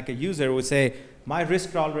questions. Like a user would say, my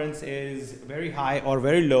risk tolerance is very high or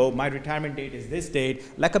very low. My retirement date is this date,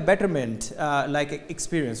 like a betterment, like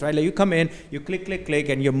experience, right? Like you come in, you click, click, click,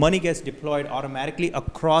 and your money gets deployed automatically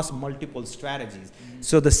across multiple strategies.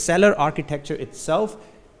 So the Cellar architecture itself,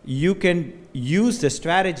 you can use the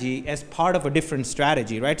strategy as part of a different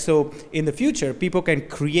strategy, right? So in the future, people can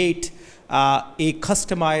create a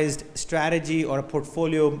customized strategy or a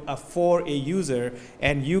portfolio for a user,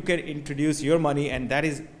 and you can introduce your money, and that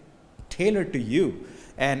is tailored to you,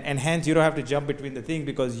 and hence you don't have to jump between the thing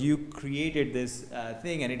because you created this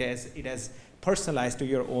thing, and it has personalized to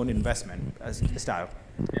your own investment style.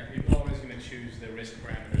 Yeah, people are always going to choose the risk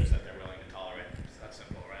parameters that they're willing to tolerate. It's that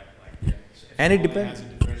simple, right? Like, if and it depends.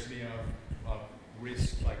 depends. Has a diversity of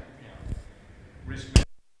risk, like risk.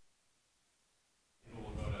 People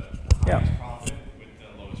will go to the highest profit with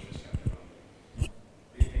the lowest risk after.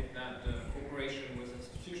 We think that cooperation with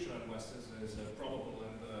institutional investors is probable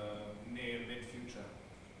in the near-mid future.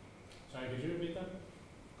 Sorry, could you repeat that?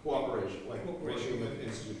 Cooperation, like Cooperation working with with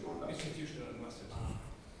institutional investors. institutional investors.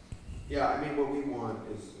 Yeah, I mean, what we want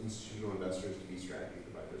is institutional investors to be strategy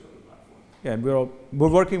providers on the platform. Yeah, and we're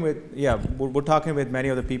working with, we're talking with many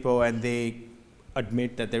of the people, and they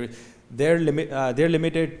admit that they're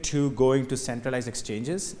limited to going to centralized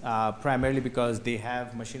exchanges, primarily because they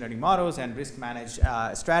have machine learning models and risk managed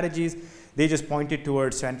strategies. They just pointed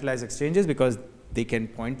towards centralized exchanges because they can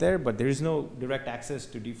point there, but there is no direct access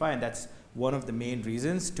to DeFi, and that's one of the main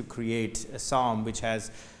reasons to create a SOM, which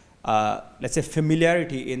has, let's say,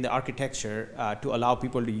 familiarity in the architecture to allow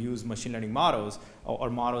people to use machine learning models or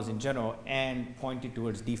models in general and point it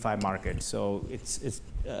towards DeFi market. So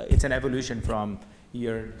it's an evolution from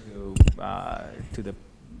Yearn to the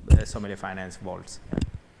Sommelier Finance Vaults.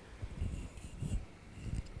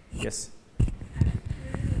 Yes?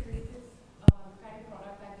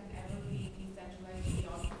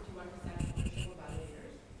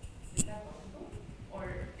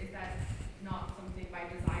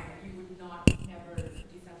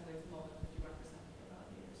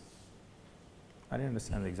 I didn't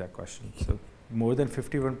understand the exact question. So more than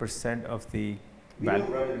 51% of the We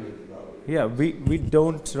don't run any development. Yeah, we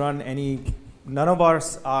don't run any, none of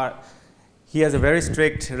ours are, he has a very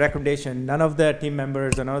strict recommendation. None of the team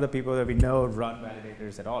members or none of the people that we know run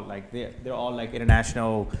validators at all. Like they're all like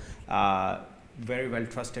international, very well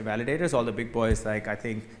trusted validators. All the big boys, like I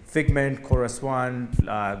think Figment, Chorus One,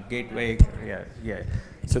 Gateway, yeah.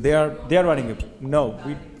 So they are running it. No,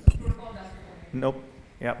 nope,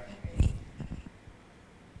 yep.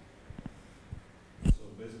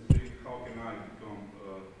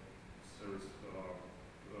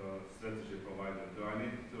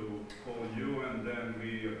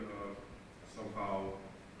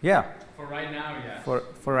 Yeah. For right now, yes.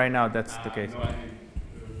 For right now, that's the case. No, I mean,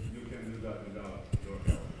 you can do that without your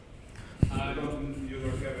help. You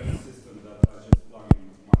don't have an assistant that I just plug in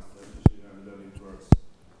my strategy and then it works.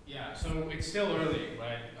 Yeah, so it's still early,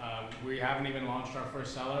 right? We haven't even launched our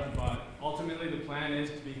first seller, but ultimately the plan is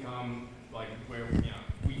to become like where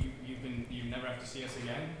you never have to see us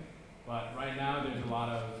again. But right now there's a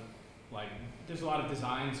lot of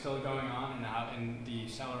design still going on in the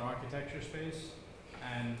seller architecture space,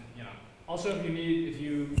 and also if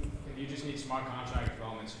you just need smart contract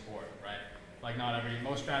development support, right? Like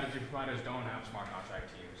most strategy providers don't have smart contract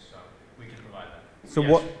teams, so we can provide that. So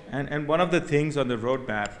yes. And one of the things on the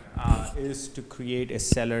roadmap is to create a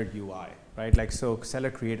seller UI, right? Like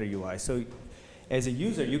seller creator UI. So as a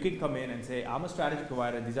user, you can come in and say, I'm a strategy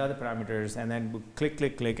provider, these are the parameters, and then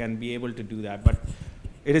click, and be able to do that. But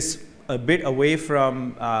it is a bit away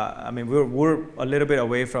from, we're a little bit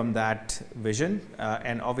away from that vision,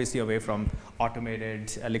 and obviously away from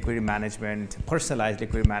automated liquidity management, personalized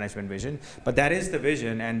liquidity management vision. But that is the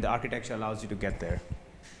vision, and the architecture allows you to get there.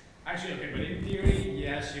 Actually, okay, but in theory,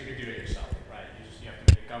 yes, you could do it yourself, right? You have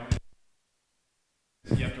to make governance.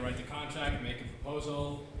 You have to write the contract, make a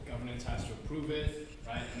proposal, governance has to approve it,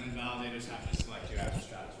 right? And then validators have to select you as a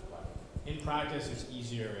strategy provider. In practice, it's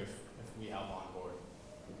easier if we help on board.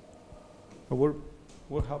 But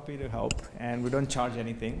we're happy to help, and we don't charge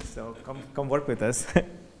anything, so come work with us.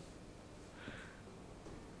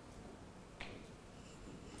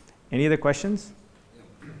 Any other questions?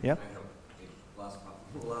 Yeah.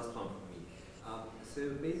 Last one for me. So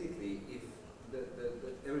basically, if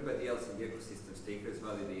everybody else in the ecosystem, stakers,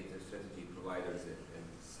 validators, strategy providers, and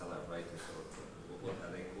seller writers, or what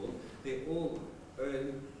are they called, they all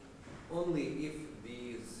earn only if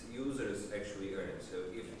these users actually earn. So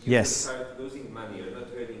if users start losing money or not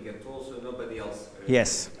earning at all, so nobody else earns.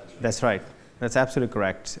 Yes, that's right. That's absolutely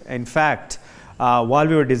correct. In fact, while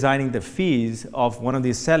we were designing the fees of one of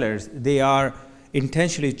these sellers, they are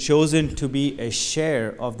intentionally chosen to be a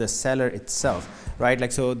share of the seller itself, right?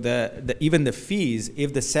 Like so, even the fees,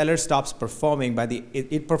 if the seller stops performing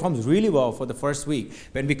it performs really well for the first week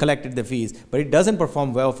when we collected the fees, but it doesn't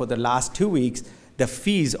perform well for the last 2 weeks, the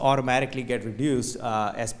fees automatically get reduced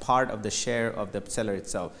as part of the share of the seller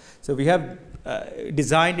itself. So we have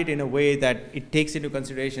designed it in a way that it takes into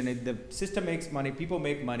consideration if the system makes money, people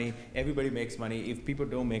make money, everybody makes money. If people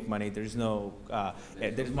don't make money, there's no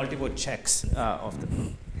there's multiple checks of the.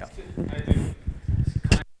 Yeah. I think it's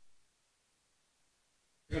kind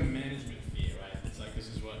of a management fee, right? It's like this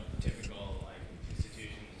is what typical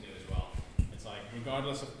institutions do as well. It's like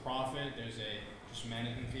regardless of profit, there's a just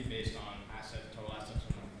management fee based on total assets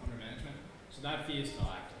under management. So that fee is still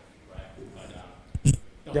active, right?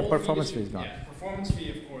 But the performance fee is gone. Yeah, performance fee,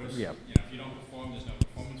 of course. Yeah. If you don't perform, there's no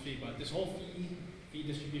performance fee. But this whole fee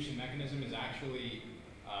distribution mechanism is actually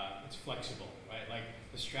it's flexible, right? Like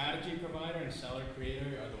the strategy provider and seller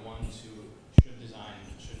creator are the ones who should design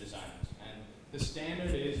this. And the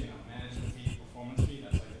standard is management fee, performance fee.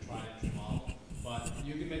 That's like the tried and true model. But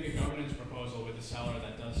you can make a governance proposal with a seller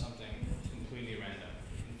that does something completely random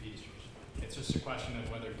in fee distribution. It's just a question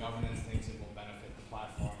of whether governance thinks it will benefit the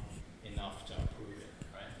platform enough to approve it,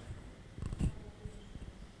 right?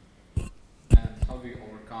 And how do you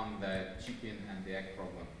overcome the chicken and the egg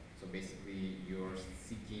problem? So basically, you're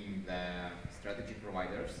seeking the strategy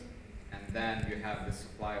providers, and then you have the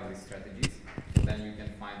supply of these strategies, and then you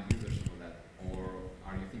can find users for that. Or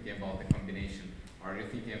are you thinking about the combination? Or are you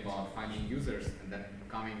thinking about finding users and then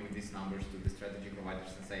coming with these numbers to the strategy providers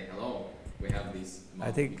and say, hello, we have these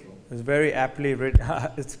I think people. it was very aptly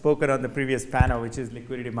it's spoken on the previous panel, which is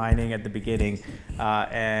liquidity mining at the beginning.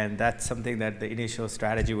 And that's something that the initial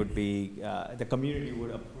strategy would be, the community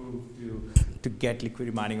would approve to get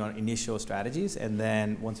liquidity mining on initial strategies. And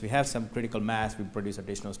then once we have some critical mass, we produce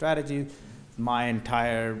additional strategies. My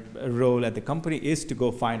entire role at the company is to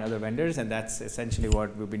go find other vendors, and that's essentially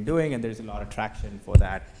what we've been doing, and there's a lot of traction for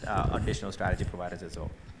that additional strategy providers as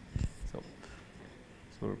well. So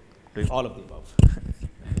we're doing all of the above.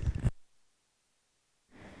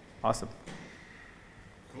 Awesome.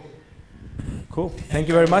 Cool. Thank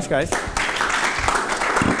you very much, guys.